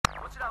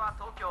は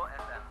東京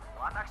FM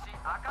私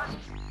赤字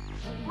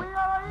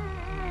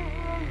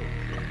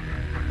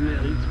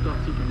mérite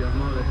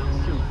particulièrement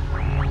l'attention.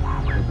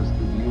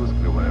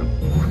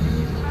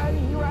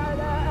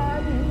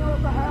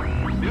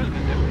 Music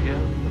is different, yeah.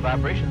 The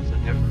vibrations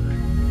are different.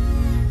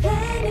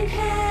 Hand in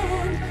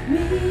hand,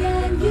 me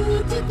and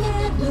you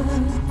together,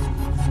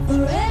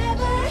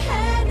 forever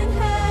hand in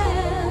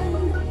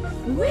hand,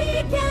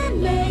 we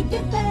can make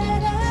it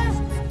better.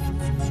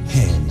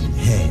 Hand in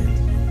hand.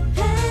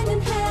 Hand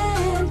in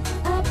hand,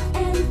 up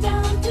and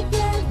down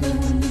together,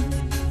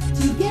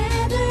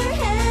 together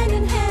hand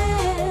in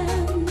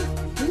hand,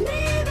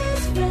 live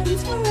as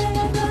friends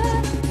forever.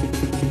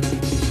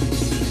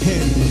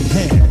 Hand in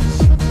hand.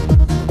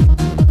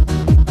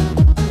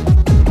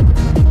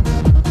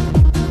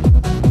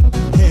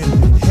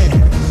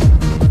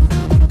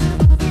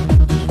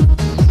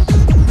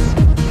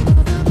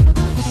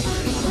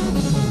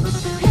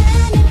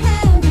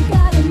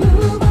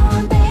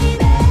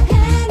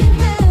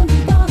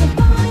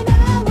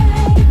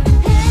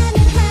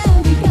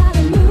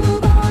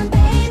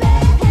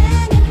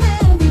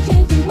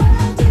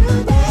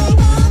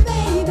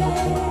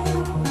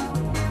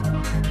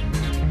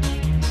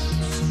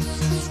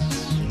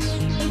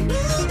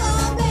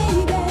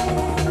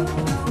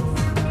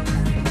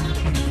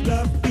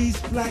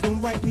 Black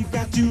and white, we've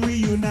got to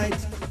reunite.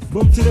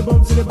 Boom to the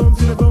boom to the boom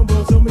to the boom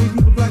boom. So many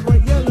people, black,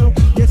 white, yellow.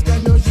 Yes,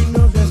 God knows you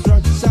know that's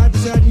strong. Side to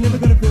side, you're never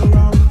gonna feel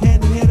wrong.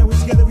 Hand in hand, always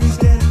together we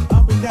stand.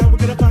 Up and down, we're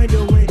gonna find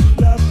a way.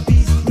 Love,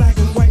 peace, black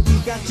and white,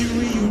 we've got to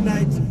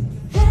reunite.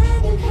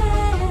 Hand in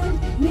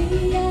hand,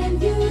 me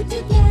and you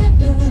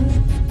together,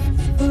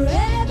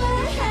 forever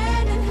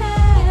hand in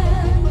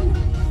hand,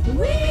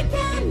 we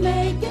can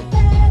make it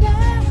better.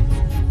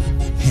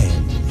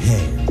 Hand in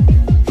hand.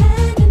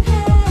 Hand in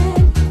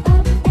hand,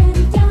 up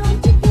and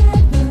down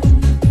together,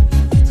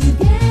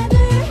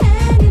 together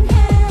hand in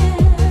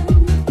hand,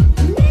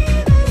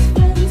 live as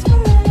friends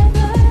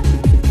forever.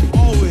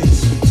 Always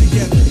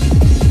together.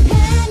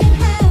 Hand in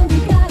hand, we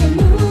gotta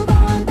move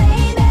on,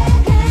 baby.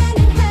 Hand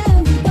in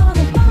hand, we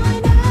gonna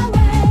find our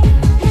way.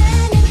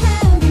 Hand in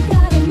hand, we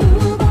gotta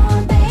move on,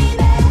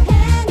 baby.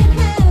 Hand in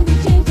hand, we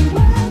change the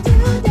world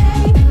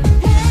today.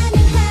 Hand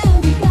in hand,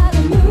 we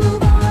gotta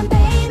move on,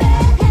 baby.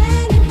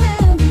 Hand in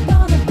hand, we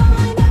gonna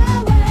find our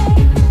way.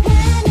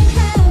 Hand in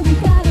hand, we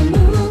gotta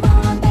move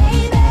on,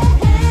 baby.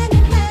 Hand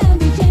in hand,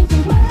 we change the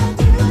world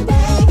today,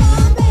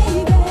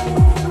 baby.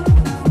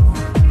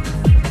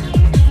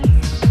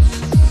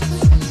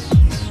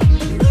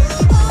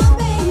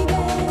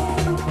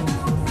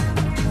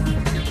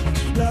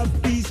 Love,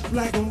 peace,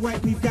 black and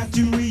white, we've got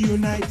to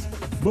reunite.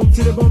 Boom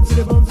to the boom to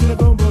the boom to the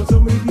boom.